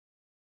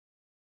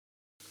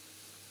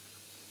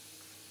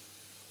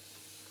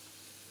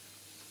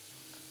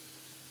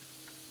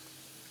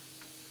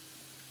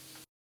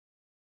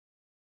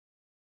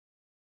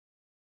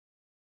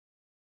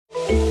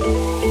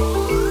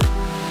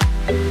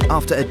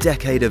After a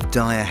decade of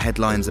dire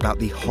headlines about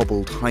the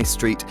hobbled high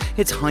street,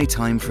 it's high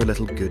time for a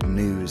little good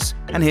news.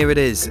 And here it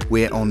is.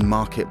 We're on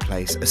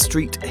Marketplace, a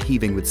street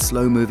heaving with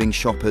slow-moving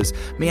shoppers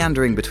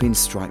meandering between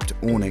striped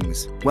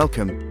awnings.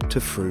 Welcome to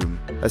Frome,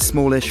 a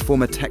smallish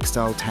former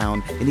textile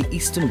town in the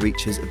eastern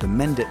reaches of the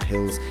Mendip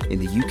Hills in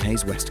the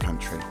UK's West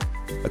Country.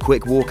 A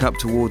quick walk up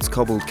towards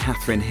cobbled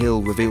Catherine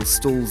Hill reveals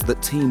stalls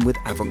that teem with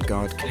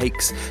avant-garde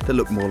cakes that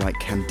look more like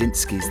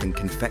Kandinsky's than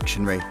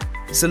confectionery.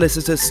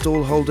 Solicitors'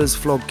 stallholders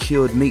flog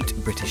cured meat,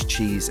 British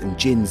cheese and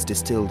gins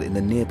distilled in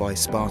the nearby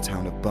spa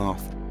town of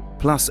Bath,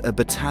 plus a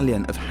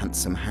battalion of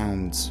handsome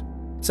hounds.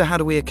 So how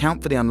do we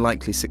account for the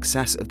unlikely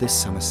success of this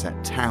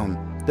Somerset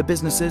town? The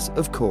businesses,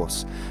 of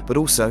course, but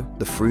also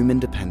the Frome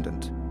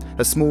Independent,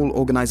 a small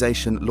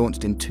organisation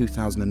launched in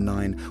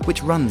 2009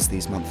 which runs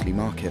these monthly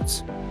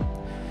markets.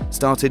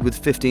 Started with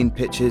 15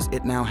 pitches,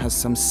 it now has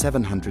some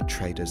 700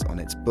 traders on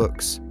its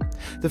books.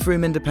 The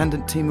Frome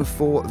Independent team of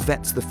 4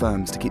 vets the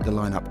firms to keep the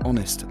lineup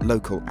honest,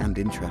 local and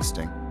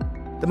interesting.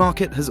 The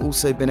market has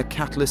also been a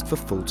catalyst for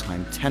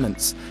full-time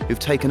tenants who've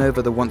taken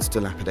over the once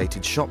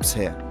dilapidated shops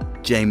here.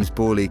 James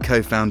Borley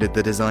co-founded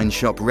the design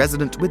shop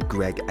Resident with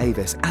Greg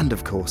Avis and,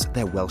 of course,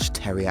 their Welsh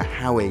Terrier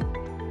Howie.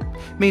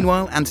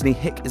 Meanwhile, Anthony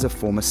Hick is a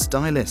former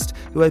stylist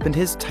who opened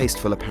his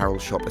tasteful apparel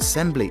shop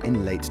Assembly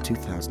in late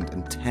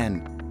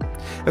 2010.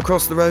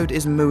 Across the road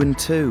is Muin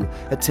 2,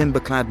 a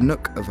timber-clad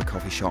nook of a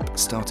coffee shop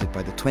started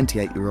by the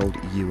 28-year-old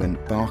Ewan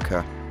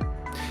Barker.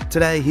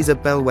 Today, he's a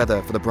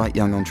bellwether for the bright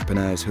young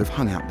entrepreneurs who have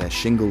hung out their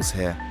shingles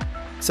here.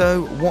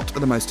 So, what are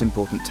the most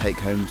important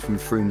take-homes from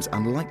Frome's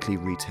unlikely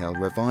retail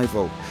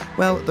revival?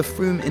 Well, the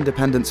Frome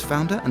Independent's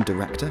founder and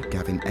director,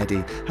 Gavin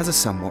Eddy, has a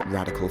somewhat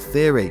radical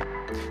theory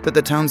that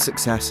the town's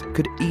success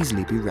could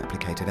easily be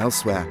replicated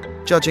elsewhere.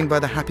 Judging by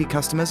the happy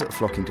customers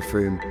flocking to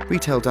Frome,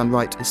 retail done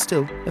right is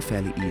still a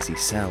fairly easy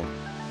sell.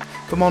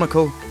 For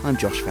Monocle, I'm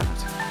Josh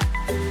Fennett.